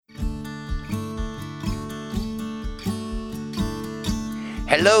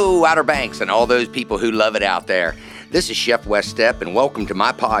Hello, Outer Banks, and all those people who love it out there. This is Chef Wes and welcome to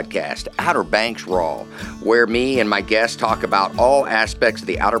my podcast, Outer Banks Raw, where me and my guests talk about all aspects of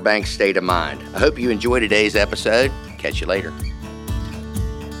the Outer Banks state of mind. I hope you enjoy today's episode. Catch you later.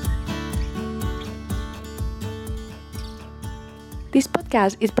 This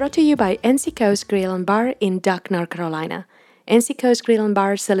podcast is brought to you by NC Coast Grill and Bar in Duck, North Carolina. NC Coast Grill and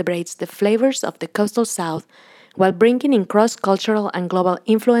Bar celebrates the flavors of the coastal South while bringing in cross-cultural and global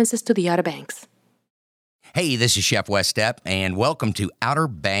influences to the Outer Banks. Hey, this is Chef Wes and welcome to Outer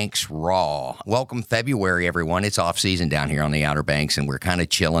Banks Raw. Welcome February, everyone. It's off season down here on the Outer Banks, and we're kind of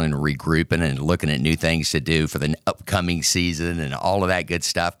chilling and regrouping and looking at new things to do for the upcoming season and all of that good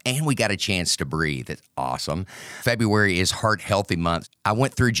stuff. And we got a chance to breathe. It's awesome. February is Heart Healthy Month. I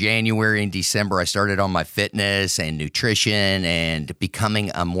went through January and December. I started on my fitness and nutrition and becoming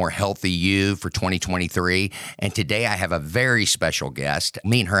a more healthy you for 2023. And today I have a very special guest.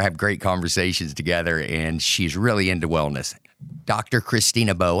 Me and her have great conversations together, and she's really into wellness. Dr.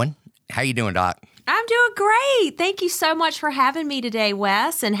 Christina Bowen. How you doing, Doc? I'm doing great. Thank you so much for having me today,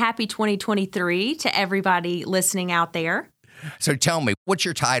 Wes, and happy 2023 to everybody listening out there. So tell me, what's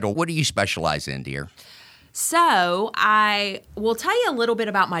your title? What do you specialize in, dear? So I will tell you a little bit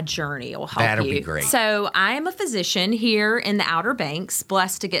about my journey. It will help That'll you. be great. So I am a physician here in the Outer Banks,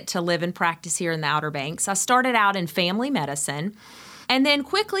 blessed to get to live and practice here in the Outer Banks. I started out in family medicine, and then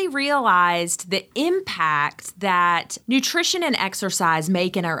quickly realized the impact that nutrition and exercise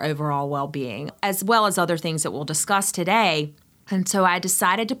make in our overall well-being, as well as other things that we'll discuss today. And so I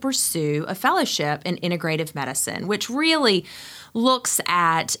decided to pursue a fellowship in integrative medicine, which really looks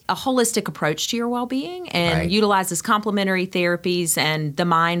at a holistic approach to your well-being and utilizes complementary therapies and the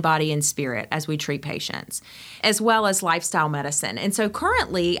mind, body, and spirit as we treat patients, as well as lifestyle medicine. And so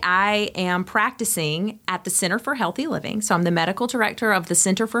currently I am practicing at the Center for Healthy Living. So I'm the medical director of the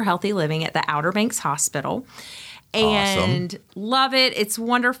Center for Healthy Living at the Outer Banks Hospital. And love it. It's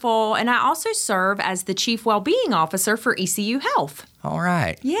wonderful. And I also serve as the Chief Wellbeing Officer for ECU Health. All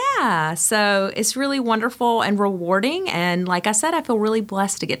right. Yeah. So it's really wonderful and rewarding. And like I said, I feel really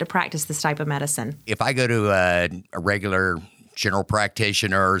blessed to get to practice this type of medicine. If I go to a regular general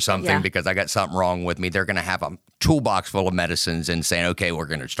practitioner or something because I got something wrong with me, they're going to have a toolbox full of medicines and saying, okay, we're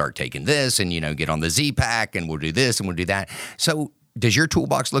going to start taking this and, get on the Z-Pack and we'll do this and we'll do that. So does your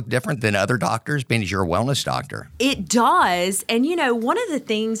toolbox look different than other doctors, being as you're a wellness doctor? It does. And, one of the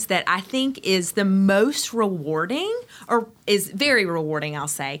things that I think is the most rewarding, or is very rewarding, I'll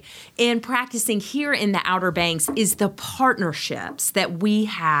say, in practicing here in the Outer Banks is the partnerships that we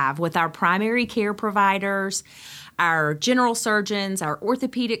have with our primary care providers, our general surgeons, our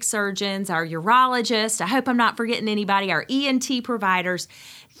orthopedic surgeons, our urologists. I hope I'm not forgetting anybody, our ENT providers.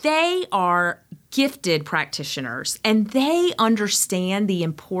 They are gifted practitioners, and they understand the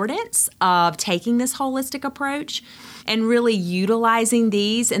importance of taking this holistic approach and really utilizing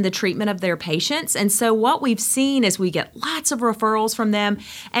these in the treatment of their patients. And so what we've seen is we get lots of referrals from them,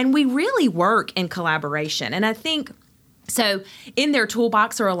 and we really work in collaboration. And I think so in their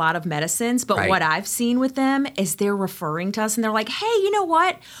toolbox are a lot of medicines, but what I've seen with them is they're referring to us and they're like, hey, you know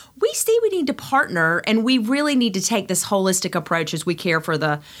what? We see we need to partner and we really need to take this holistic approach as we care for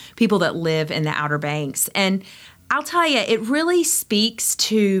the people that live in the Outer Banks. And I'll tell you, it really speaks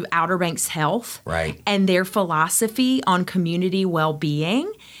to Outer Banks Health and their philosophy on community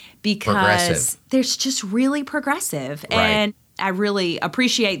well-being because there's just really progressive. And I really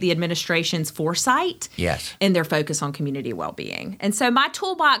appreciate the administration's foresight in their focus on community well-being. And so my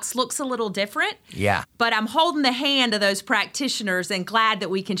toolbox looks a little different, but I'm holding the hand of those practitioners and glad that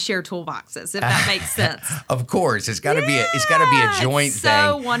we can share toolboxes, if that makes sense. Of course. It's got to be a joint thing.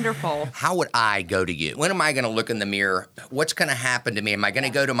 So wonderful. How would I go to you? When am I going to look in the mirror? What's going to happen to me? Am I going to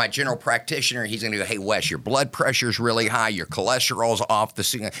go to my general practitioner? He's going to go, hey, Wes, your blood pressure's really high. Your cholesterol's off the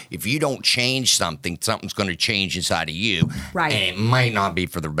ceiling. If you don't change something, something's going to change inside of you. And it might not be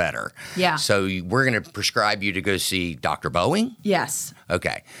for the better. So we're going to prescribe you to go see Dr. Bowen? Yes.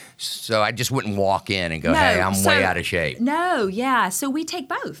 Okay. So I just wouldn't walk in and go, hey, I'm way out of shape. No, So we take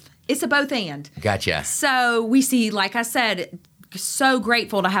both. It's a both and. Gotcha. So we see, like I said, so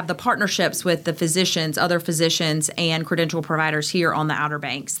grateful to have the partnerships with the physicians, other physicians, and credential providers here on the Outer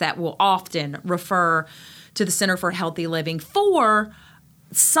Banks that will often refer to the Center for Healthy Living for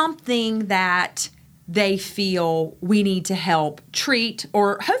something that they feel we need to help treat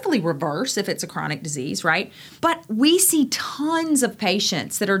or hopefully reverse if it's a chronic disease, right? But we see tons of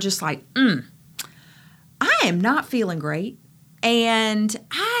patients that are just like, I am not feeling great. And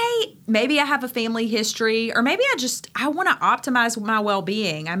maybe I have a family history, or maybe I want to optimize my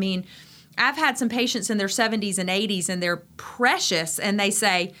well-being. I mean, I've had some patients in their 70s and 80s, and they're precious, and they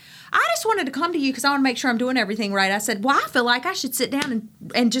say, I just wanted to come to you because I want to make sure I'm doing everything right. I said, well, I feel like I should sit down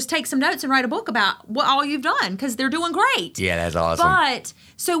and just take some notes and write a book about what all you've done because they're doing great. Yeah, that's awesome. But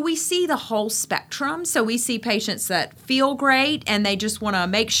so we see the whole spectrum. So we see patients that feel great and they just want to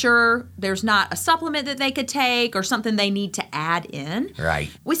make sure there's not a supplement that they could take or something they need to add in. Right.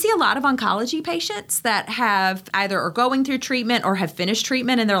 We see a lot of oncology patients that have either are going through treatment or have finished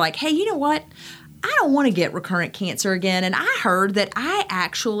treatment, and they're like, hey, you know what? I don't want to get recurrent cancer again. And I heard that I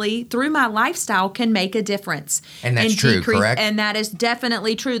actually, through my lifestyle, can make a difference. And that's true, correct? And that is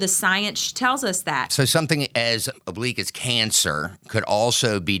definitely true. The science tells us that. So something as oblique as cancer could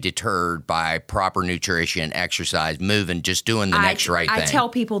also be deterred by proper nutrition, exercise, moving, just doing the next right thing. I tell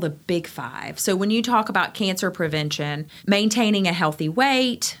people the big five. So when you talk about cancer prevention, maintaining a healthy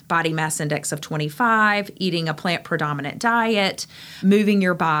weight, body mass index of 25, eating a plant-predominant diet, moving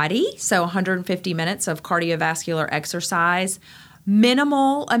your body, so 150 minutes of cardiovascular exercise,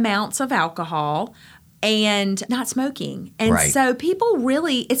 minimal amounts of alcohol, and not smoking. And so people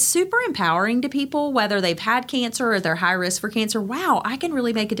really, it's super empowering to people, whether they've had cancer or they're high risk for cancer. Wow, I can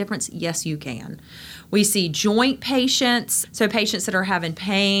really make a difference. Yes, you can. We see joint patients, so patients that are having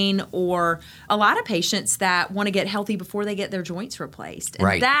pain, or a lot of patients that want to get healthy before they get their joints replaced.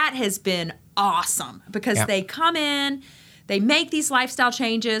 And that has been awesome because they come in, they make these lifestyle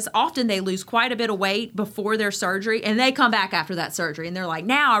changes. Often they lose quite a bit of weight before their surgery, and they come back after that surgery, and they're like,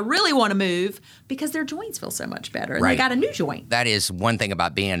 now I really want to move because their joints feel so much better, and they got a new joint. That is one thing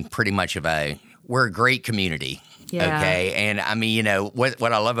about being pretty much we're a great community. Yeah. Okay. And I mean, what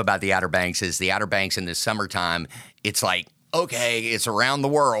I love about the Outer Banks is the Outer Banks in the summertime, it's like, okay, it's around the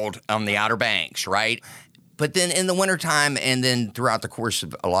world on the Outer Banks, right? But then in the wintertime and then throughout the course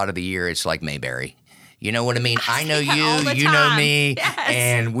of a lot of the year, it's like Mayberry. You know what I mean? I know you, you know me,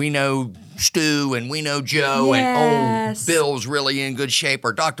 and we know Stu, and we know Joe, and Bill's really in good shape,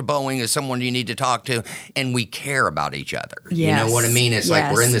 or Dr. Bowen is someone you need to talk to, and we care about each other. You know what I mean? It's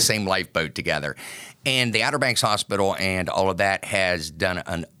like we're in the same lifeboat together. And the Outer Banks Hospital and all of that has done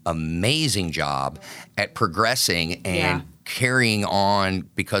an amazing job at progressing and carrying on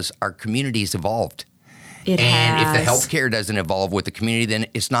because our community's evolved. If the healthcare doesn't evolve with the community, then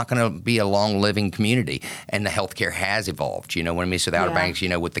it's not going to be a long-living community. And the healthcare has evolved. You know what I mean? So the Outer Banks,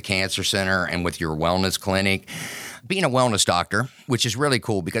 with the cancer center and with your wellness clinic, being a wellness doctor, which is really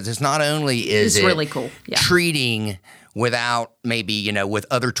cool because it's not only is it really cool. treating without maybe, with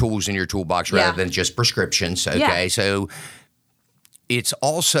other tools in your toolbox rather than just prescriptions. Okay, so it's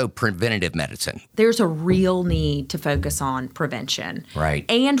also preventative medicine. There's a real need to focus on prevention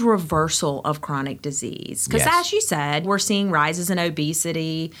and reversal of chronic disease. Because as you said, we're seeing rises in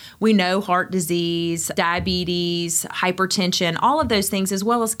obesity. We know heart disease, diabetes, hypertension, all of those things, as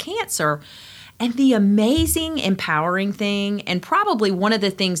well as cancer. And the amazing, empowering thing, and probably one of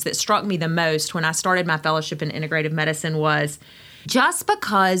the things that struck me the most when I started my fellowship in integrative medicine was just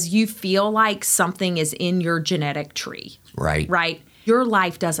because you feel like something is in your genetic tree. Right? Your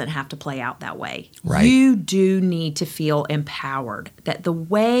life doesn't have to play out that way. You do need to feel empowered. That the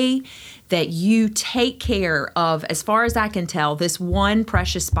way that you take care of, as far as I can tell, this one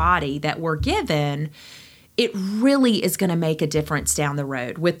precious body that we're given, it really is going to make a difference down the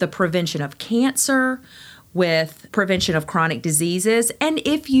road with the prevention of cancer, with prevention of chronic diseases. And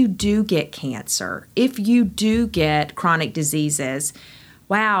if you do get cancer, if you do get chronic diseases,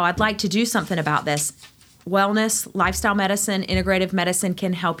 wow, I'd like to do something about this. Wellness, lifestyle medicine, integrative medicine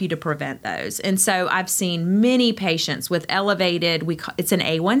can help you to prevent those. And so I've seen many patients with elevated, it's an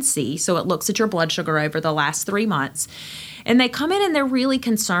A1C, so it looks at your blood sugar over the last 3 months. And they come in and they're really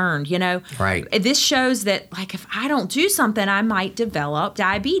concerned, This shows that, if I don't do something, I might develop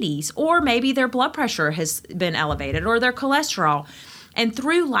diabetes, or maybe their blood pressure has been elevated, or their cholesterol. And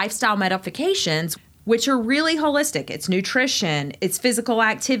through lifestyle modifications, which are really holistic. It's nutrition, it's physical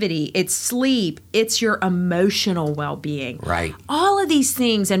activity, it's sleep, it's your emotional well-being. All of these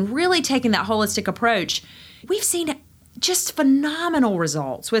things, and really taking that holistic approach, we've seen just phenomenal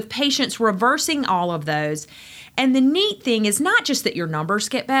results with patients reversing all of those. And the neat thing is not just that your numbers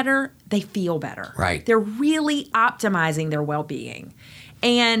get better, they feel better. They're really optimizing their well-being.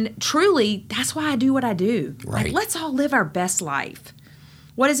 And truly, that's why I do what I do. Let's all live our best life.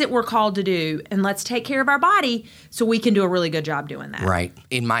 What is it we're called to do? And let's take care of our body so we can do a really good job doing that.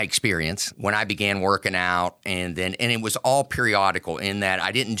 In my experience, when I began working out, and it was all periodical in that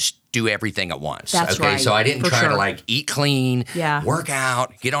I didn't do everything at once. That's okay, right. so I didn't For try to sure. like eat clean, Yeah. work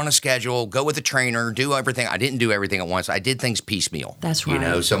out, get on a schedule, go with a trainer, do everything. I didn't do everything at once. I did things piecemeal. That's You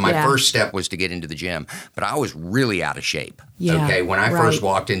know, right. so my Yeah. first step was to get into the gym, but I was really out of shape. Yeah, Okay, when I first right.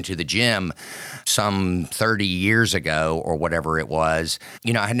 walked into the gym some 30 years ago or whatever it was,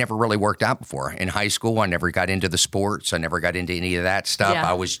 you know, I had never really worked out before. In high school, I never got into the sports. I never got into any of that stuff. Yeah.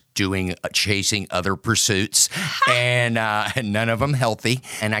 I was chasing other pursuits and none of them healthy.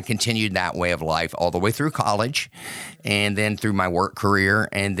 And I continued that way of life all the way through college and then through my work career.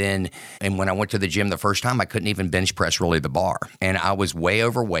 And when I went to the gym the first time, I couldn't even bench press really the bar. And I was way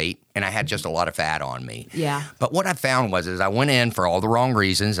overweight and I had just a lot of fat on me. Yeah. But what I found was I went in for all the wrong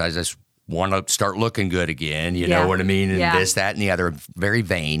reasons. I just want to start looking good again. You Yeah. know what I mean? And Yeah. this, that, and the other. Very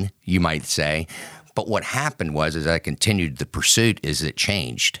vain, you might say. But what happened was, as I continued the pursuit, is it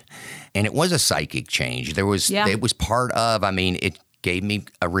changed. And it was a psychic change. It was part of, it gave me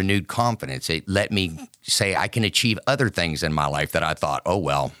a renewed confidence. It let me say I can achieve other things in my life that I thought, oh,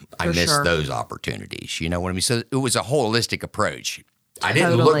 well, I For missed sure. those opportunities. You know what I mean? So it was a holistic approach. I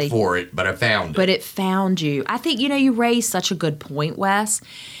didn't Totally. look for it, but I found it. But it found you. I think, you raised such a good point, Wes,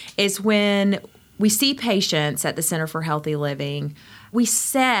 is when we see patients at the Center for Healthy Living, we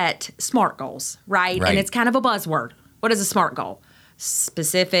set SMART goals, right? Right. And it's kind of a buzzword. What is a SMART goal?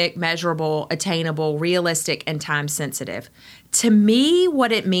 Specific, measurable, attainable, realistic, and time sensitive. To me,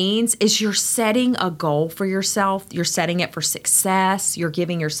 what it means is you're setting a goal for yourself. You're setting it for success. You're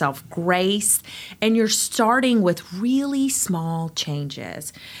giving yourself grace. And you're starting with really small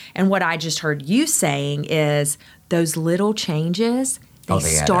changes. And what I just heard you saying is those little changes, they add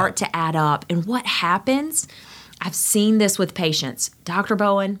start up. to add up. And what happens, I've seen this with patients. Dr.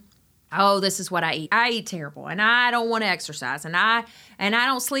 Bowen, oh, this is what I eat. I eat terrible, and I don't want to exercise, and I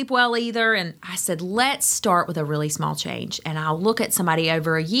don't sleep well either. And I said, let's start with a really small change. And I'll look at somebody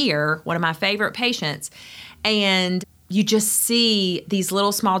over a year, one of my favorite patients, and you just see these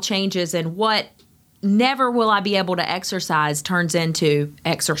little small changes, and what never will I be able to exercise turns into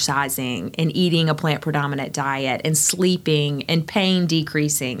exercising and eating a plant-predominant diet and sleeping and pain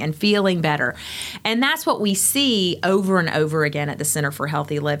decreasing and feeling better. And that's what we see over and over again at the Center for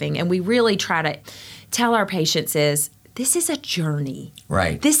Healthy Living. And we really try to tell our patients is, this is a journey.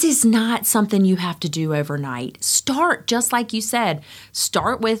 Right. This is not something you have to do overnight. Start, just like you said,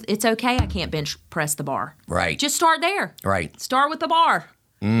 start with, it's okay, I can't bench press the bar. Right. Just start there. Right. Start with the bar.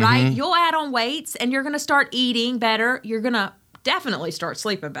 Right? You'll add on weights and you're going to start eating better. You're going to definitely start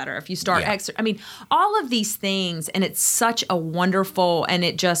sleeping better if you start all of these things, and it's such a wonderful, and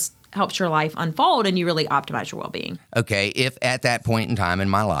it just helps your life unfold and you really optimize your well-being. Okay, if at that point in time in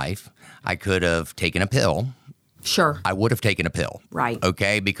my life I could have taken a pill, Sure. I would have taken a pill. Right.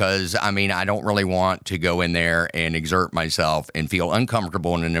 Okay, because I don't really want to go in there and exert myself and feel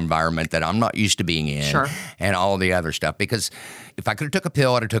uncomfortable in an environment that I'm not used to being in. Sure. And all the other stuff. Because if I could have took a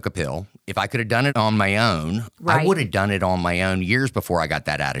pill, I'd have took a pill. If I could have done it on my own, Right. I would have done it on my own years before I got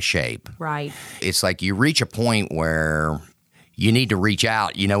that out of shape. Right. It's like you reach a point where you need to reach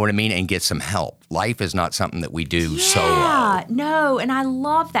out, you know what I mean, and get some help. Life is not something that we do solo. Yeah, no, and I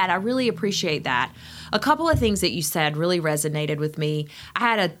love that. I really appreciate that. A couple of things that you said really resonated with me. I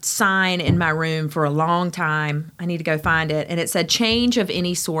had a sign in my room for a long time. I need to go find it. And it said, change of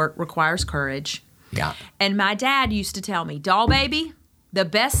any sort requires courage. Yeah. And my dad used to tell me, doll baby, the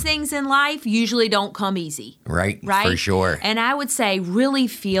best things in life usually don't come easy. Right. Right? For sure. And I would say really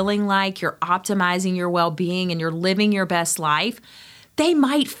feeling like you're optimizing your well-being and you're living your best life, they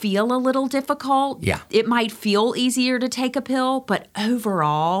might feel a little difficult. Yeah. It might feel easier to take a pill, but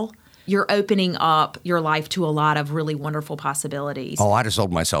overall, you're opening up your life to a lot of really wonderful possibilities. Oh, I'd have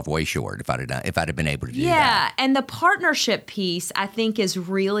sold myself way short if I'd have been able to do that. Yeah, and the partnership piece I think is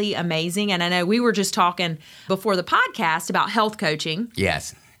really amazing. And I know we were just talking before the podcast about health coaching.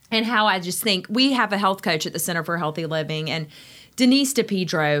 Yes. And how I just think we have a health coach at the Center for Healthy Living, and Denise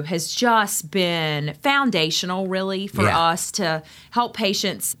DePedro has just been foundational, really, for us to help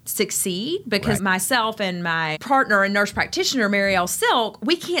patients succeed, because myself and my partner and nurse practitioner, Marielle Silk,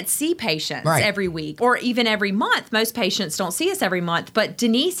 we can't see patients every week or even every month. Most patients don't see us every month, but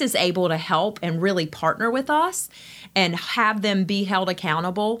Denise is able to help and really partner with us and have them be held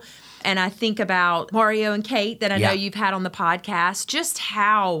accountable. And I think about Mario and Kate that I know you've had on the podcast, just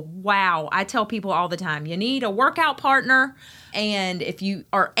how, wow, I tell people all the time, you need a workout partner. And if you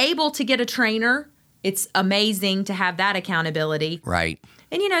are able to get a trainer, it's amazing to have that accountability. Right.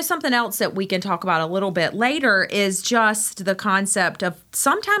 And, something else that we can talk about a little bit later is just the concept of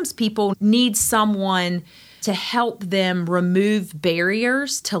sometimes people need someone to help them remove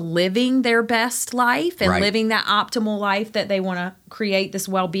barriers to living their best life and living that optimal life that they want to create, this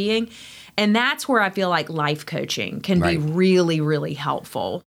well-being. And that's where I feel like life coaching can be really, really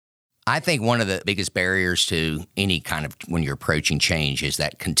helpful. I think one of the biggest barriers to any kind of when you're approaching change is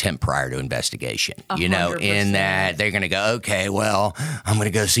that contempt prior to investigation. 100%. In that they're going to go, okay, well, I'm going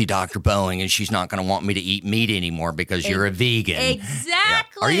to go see Dr. Bowen and she's not going to want me to eat meat anymore because you're a vegan. Exactly. Yeah.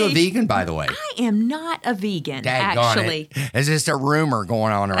 Are you a vegan, by the way? I am not a vegan, Daggone actually. It's just a rumor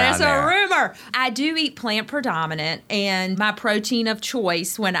going on around there. It's a rumor. I do eat plant predominant, and my protein of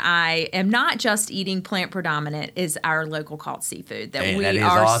choice when I am not just eating plant predominant is our local caught seafood that we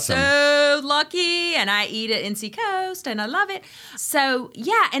are awesome. So lucky, and I eat at NC Coast, and I love it. So,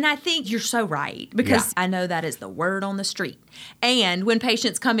 yeah, and I think you're so right, because I know that is the word on the street. And when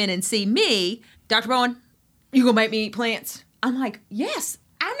patients come in and see me, Dr. Bowen, you gonna make me eat plants? I'm like, yes.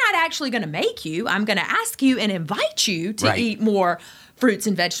 I'm not actually going to make you. I'm going to ask you and invite you to eat more fruits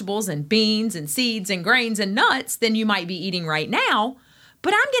and vegetables and beans and seeds and grains and nuts than you might be eating right now.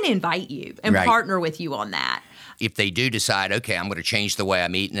 But I'm going to invite you and partner with you on that. If they do decide, okay, I'm going to change the way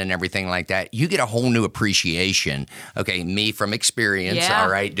I'm eating and everything like that, you get a whole new appreciation. Okay, me from experience, all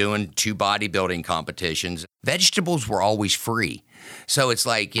right, doing 2 bodybuilding competitions. Vegetables were always free. So it's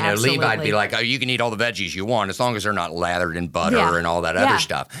like, Levi'd be like, oh, you can eat all the veggies you want as long as they're not lathered in butter and all that other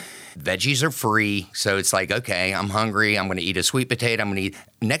stuff. Veggies are free. So it's like, okay, I'm hungry. I'm going to eat a sweet potato. I'm going to eat.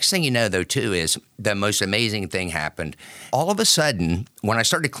 Next thing you know, though, too, is the most amazing thing happened. All of a sudden, when I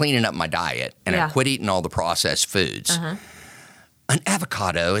started cleaning up my diet and I quit eating all the processed foods, an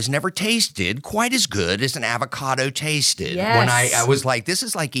avocado has never tasted quite as good as an avocado tasted. Yes. When I was like, this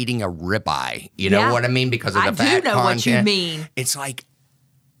is like eating a ribeye. You know what I mean? Because of the fat content. I do know what you mean. It's like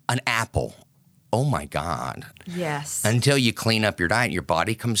an apple. Oh, my God. Yes. Until you clean up your diet, your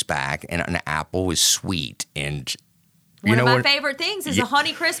body comes back, and an apple is sweet. And One of my favorite things is a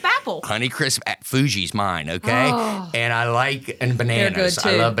Honeycrisp apple. Honeycrisp, Fuji's mine, okay? And I like, and bananas. They're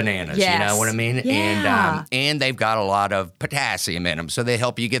good, too. I love bananas, you know what I mean? Yeah. And they've got a lot of potassium in them, so they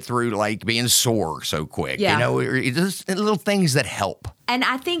help you get through, like, being sore so quick. Yeah. Just little things that help. And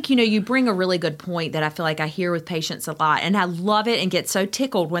I think, you bring a really good point that I feel like I hear with patients a lot. And I love it and get so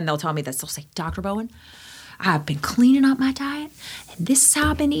tickled when they'll tell me this. They'll say, Dr. Bowen, I've been cleaning up my diet, and this is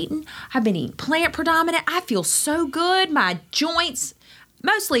how I've been eating. I've been eating plant predominant. I feel so good. My joints,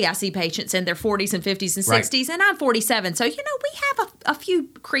 mostly I see patients in their 40s and 50s and 60s, and I'm 47. So, we have a few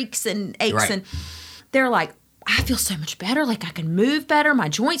creaks and aches, and they're like, I feel so much better. Like I can move better. My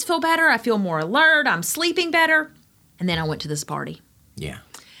joints feel better. I feel more alert. I'm sleeping better. And then I went to this party. Yeah.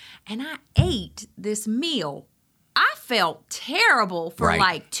 And I ate this meal. I felt terrible for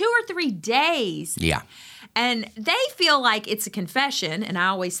like 2 or 3 days. Yeah. And they feel like it's a confession. And I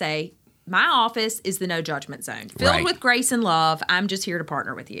always say, my office is the no judgment zone, filled with grace and love. I'm just here to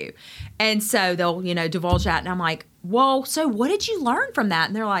partner with you. And so they'll, divulge that. And I'm like, whoa, so what did you learn from that?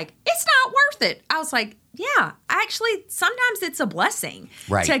 And they're like, it's not worth it. I was like, yeah, actually, sometimes it's a blessing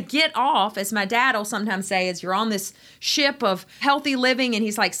to get off, as my dad will sometimes say, as you're on this ship of healthy living. And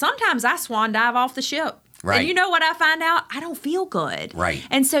he's like, sometimes I swan dive off the ship. Right. And you know what I find out? I don't feel good. Right.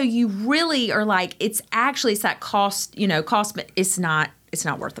 And so you really are like, it's that cost, but it's not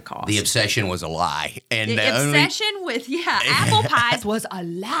worth the cost. The obsession was a lie. And the obsession with, apple pies was a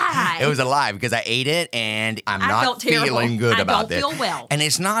lie. It was a lie because I ate it and I'm not feeling good about it. I don't feel well. And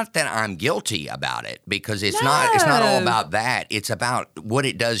it's not that I'm guilty about it because it's not all about that. It's about what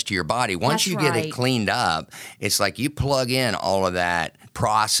it does to your body. Once you get it cleaned up, it's like you plug in all of that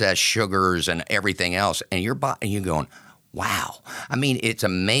processed sugars and everything else and your body, and you're going, wow. I mean, it's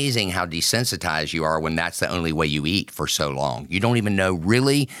amazing how desensitized you are when that's the only way you eat for so long. You don't even know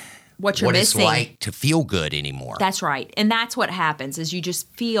really what it's like to feel good anymore. That's right. And that's what happens is you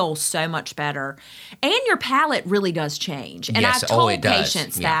just feel so much better. And your palate really does change. And I've told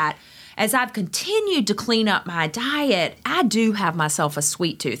patients that as I've continued to clean up my diet, I do have myself a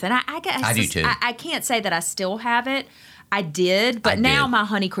sweet tooth. And I guess I do too. I can't say that I still have it. I did, but now my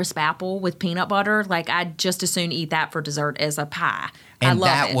Honeycrisp apple with peanut butter, like I'd just as soon eat that for dessert as a pie. And I love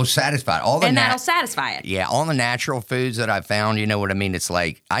that it. will satisfy it. That'll satisfy it. Yeah, all the natural foods that I've found, you know what I mean? It's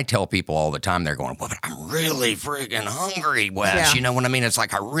like, I tell people all the time, they're going, well, but I'm really freaking hungry, Wes. Yeah. You know what I mean? It's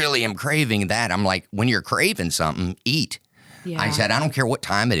like, I really am craving that. I'm like, when you're craving something, eat. Yeah. I said, I don't care what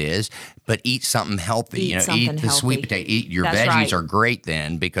time it is, but eat something healthy. Eat the sweet potato. Eat your veggies are great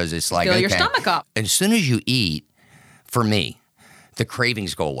then because it's like, fill your stomach up. As soon as you eat, for me, the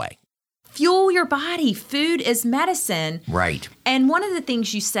cravings go away. Fuel your body. Food is medicine. Right. And one of the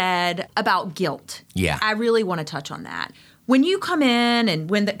things you said about guilt, I really want to touch on that. when you come in and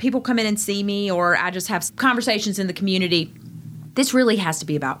when people come in and see me, or I just have conversations in the community, this really has to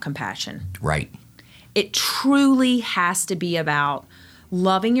be about compassion. Right. It truly has to be about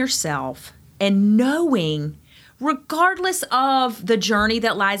loving yourself and knowing, regardless of the journey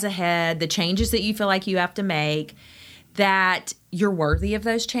that lies ahead, the changes that you feel like you have to make, that you're worthy of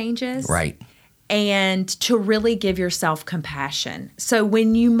those changes. Right. And to really give yourself compassion. So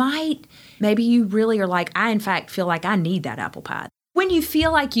when maybe you really are like, I in fact feel like I need that apple pie. When you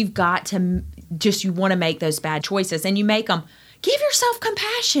feel like you've got to you want to make those bad choices and you make them, give yourself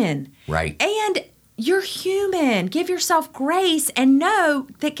compassion. Right. And you're human. Give yourself grace and know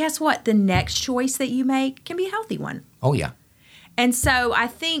that, guess what? The next choice that you make can be a healthy one. Oh, yeah. And so I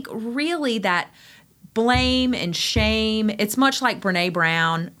think really that blame and shame, it's much like Brene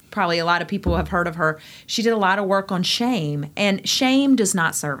Brown. Probably a lot of people have heard of her. She did a lot of work on shame, and shame does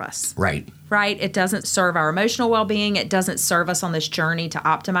not serve us. Right. Right? It doesn't serve our emotional well-being. It doesn't serve us on this journey to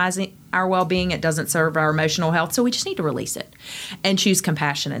optimizing our well-being. It doesn't serve our emotional health. So we just need to release it and choose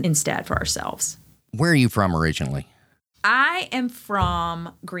compassion instead for ourselves. Where are you from originally? I am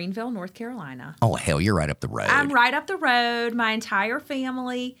from Greenville, North Carolina. Oh, hell, you're right up the road. I'm right up the road. My entire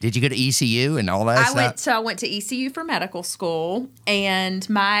family. Did you go to ECU and all that stuff? I went to ECU for medical school, and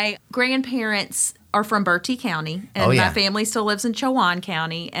my grandparents are from Bertie County, and my family still lives in Chowan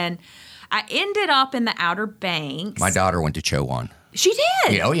County, and I ended up in the Outer Banks. My daughter went to Chowan. She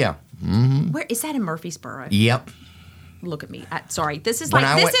did? Yeah, oh, yeah. Mm-hmm. Where is that, in Murfreesboro? Yep. Look at me. Sorry. This is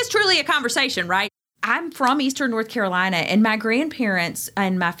truly a conversation, right? I'm from Eastern North Carolina, and my grandparents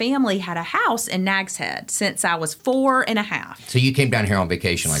and my family had a house in Nags Head since I was 4.5. So you came down here on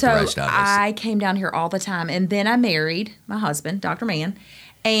vacation like the rest of us. I came down here all the time, and then I married my husband, Dr. Mann,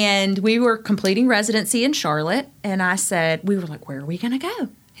 and we were completing residency in Charlotte, and we were like, where are we going to go?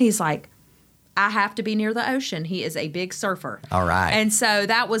 He's like, I have to be near the ocean. He is a big surfer. All right. And so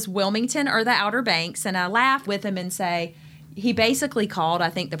that was Wilmington or the Outer Banks, and I laughed with him and say, he basically called, I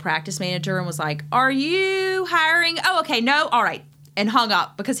think, the practice manager and was like, are you hiring? Oh, okay, no, all right, and hung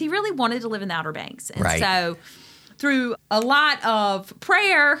up because he really wanted to live in the Outer Banks. And so through a lot of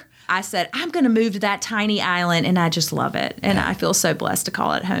prayer, I said, I'm going to move to that tiny island, and I just love it. And I feel so blessed to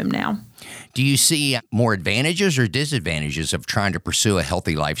call it home now. Do you see more advantages or disadvantages of trying to pursue a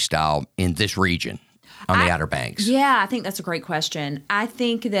healthy lifestyle in this region? On the Outer Banks? Yeah, I think that's a great question. I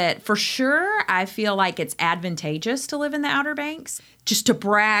think that for sure, I feel like it's advantageous to live in the Outer Banks. Just to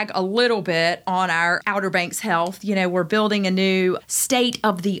brag a little bit on our Outer Banks health, we're building a new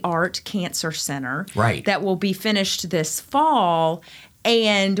state-of-the-art cancer center that will be finished this fall.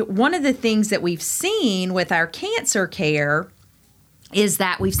 And one of the things that we've seen with our cancer care is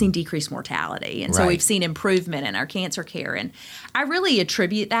that we've seen decreased mortality. And so we've seen improvement in our cancer care. And I really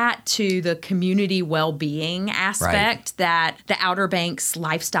attribute that to the community well-being aspect that the Outer Banks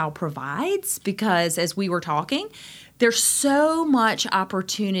lifestyle provides, because as we were talking, there's so much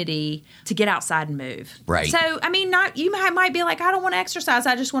opportunity to get outside and move. Right. So, I mean, you might be like, I don't want to exercise,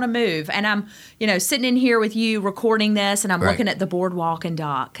 I just want to move. And I'm, sitting in here with you recording this, and I'm looking at the boardwalk and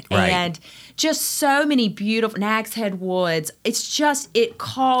dock. Right. And just so many beautiful Nags Head Woods. It's just, the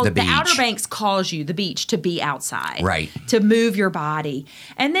Outer Banks calls you, the beach, to be outside. Right. To move your body.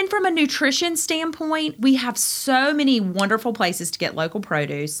 And then from a nutrition standpoint, we have so many wonderful places to get local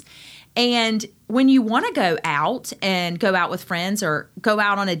produce. And when you want to go out with friends or go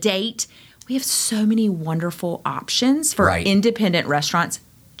out on a date, we have so many wonderful options for independent restaurants,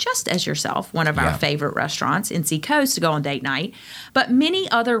 just as yourself, one of our favorite restaurants in Seacoast to go on date night, but many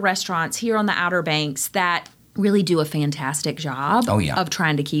other restaurants here on the Outer Banks that really do a fantastic job of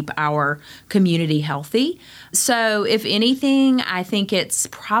trying to keep our community healthy. So if anything, I think it's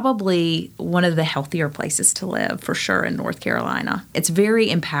probably one of the healthier places to live for sure in North Carolina. It's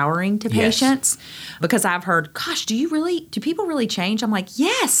very empowering to patients because I've heard, gosh, do people really change? I'm like,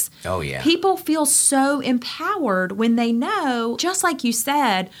 yes. Oh, yeah. People feel so empowered when they know, just like you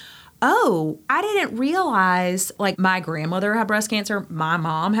said, oh, I didn't realize, like my grandmother had breast cancer, my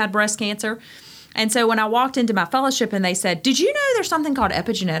mom had breast cancer. And so when I walked into my fellowship and they said, did you know there's something called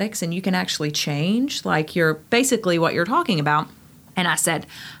epigenetics and you can actually change, like you're basically what you're talking about? And I said,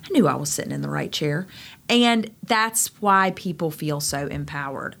 I knew I was sitting in the right chair. And that's why people feel so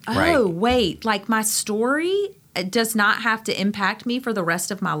empowered. Oh, wait, like my story does not have to impact me for the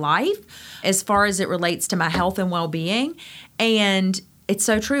rest of my life as far as it relates to my health and well-being. And it's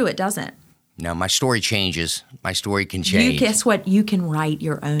so true, it doesn't. No, my story changes. My story can change. Guess what? You can write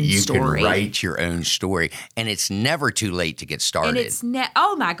your own story. You can write your own story. And it's never too late to get started. And it's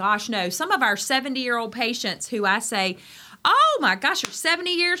oh my gosh, no. Some of our 70-year-old patients who I say, oh my gosh, you're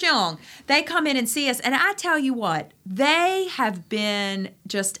 70 years young. They come in and see us. And I tell you what, they have been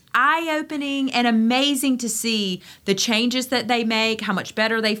just eye-opening and amazing to see the changes that they make, how much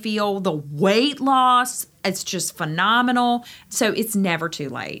better they feel, the weight loss. It's just phenomenal. So it's never too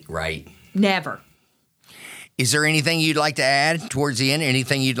late. Right. Never. Is there anything you'd like to add towards the end?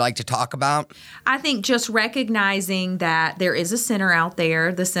 Anything you'd like to talk about? I think just recognizing that there is a center out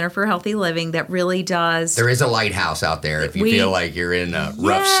there, the Center for Healthy Living, that really does. There is a lighthouse out there if you feel like you're in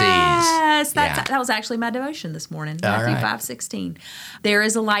rough seas. Yes, that was actually my devotion this morning, Matthew 5:16. There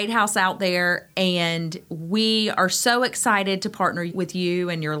is a lighthouse out there, and we are so excited to partner with you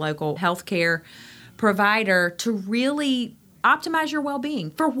and your local healthcare provider to really optimize your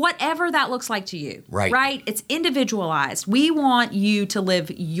well-being for whatever that looks like to you. Right? It's individualized. We want you to live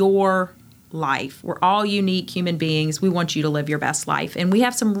your life. We're all unique human beings. We want you to live your best life. And we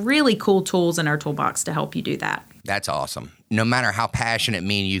have some really cool tools in our toolbox to help you do that. That's awesome. No matter how passionate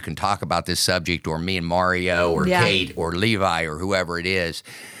me and you can talk about this subject, or me and Mario or Kate or Levi or whoever it is,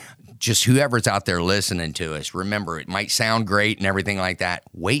 just whoever's out there listening to us, remember, it might sound great and everything like that.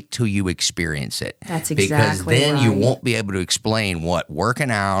 Wait till you experience it. That's exactly Because then right. you won't be able to explain what working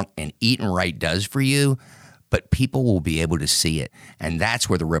out and eating right does for you, but people will be able to see it. And that's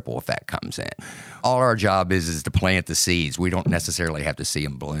where the ripple effect comes in. All our job is to plant the seeds. We don't necessarily have to see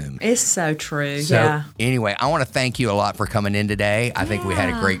them bloom. It's so true. So anyway, I want to thank you a lot for coming in today. I think we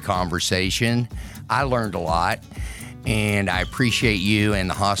had a great conversation. I learned a lot. And I appreciate you and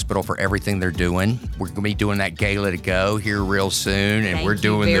the hospital for everything they're doing. We're going to be doing that Gala to Go here real soon, and we're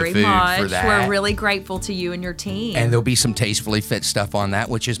doing the food for that. We're really grateful to you and your team. And there'll be some Tastefully Fit stuff on that,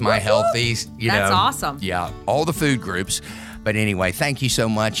 which is my healthies. That's awesome. Yeah, all the food groups. But anyway, thank you so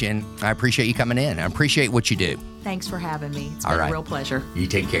much, and I appreciate you coming in. I appreciate what you do. Thanks for having me. It's been a real pleasure. You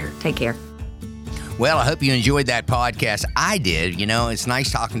take care. Take care. Well, I hope you enjoyed that podcast. I did. You know, it's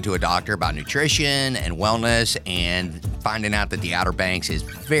nice talking to a doctor about nutrition and wellness, and finding out that the Outer Banks is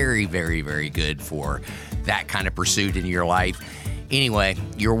very, very, very good for that kind of pursuit in your life. Anyway,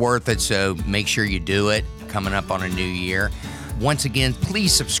 you're worth it, so make sure you do it coming up on a new year. Once again,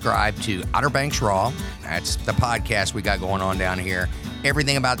 please subscribe to Outer Banks Raw. That's the podcast we got going on down here.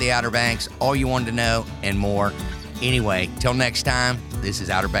 Everything about the Outer Banks, all you wanted to know, and more. Anyway, till next time, this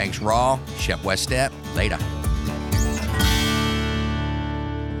is Outer Banks Raw. Chef Wes Step. Later.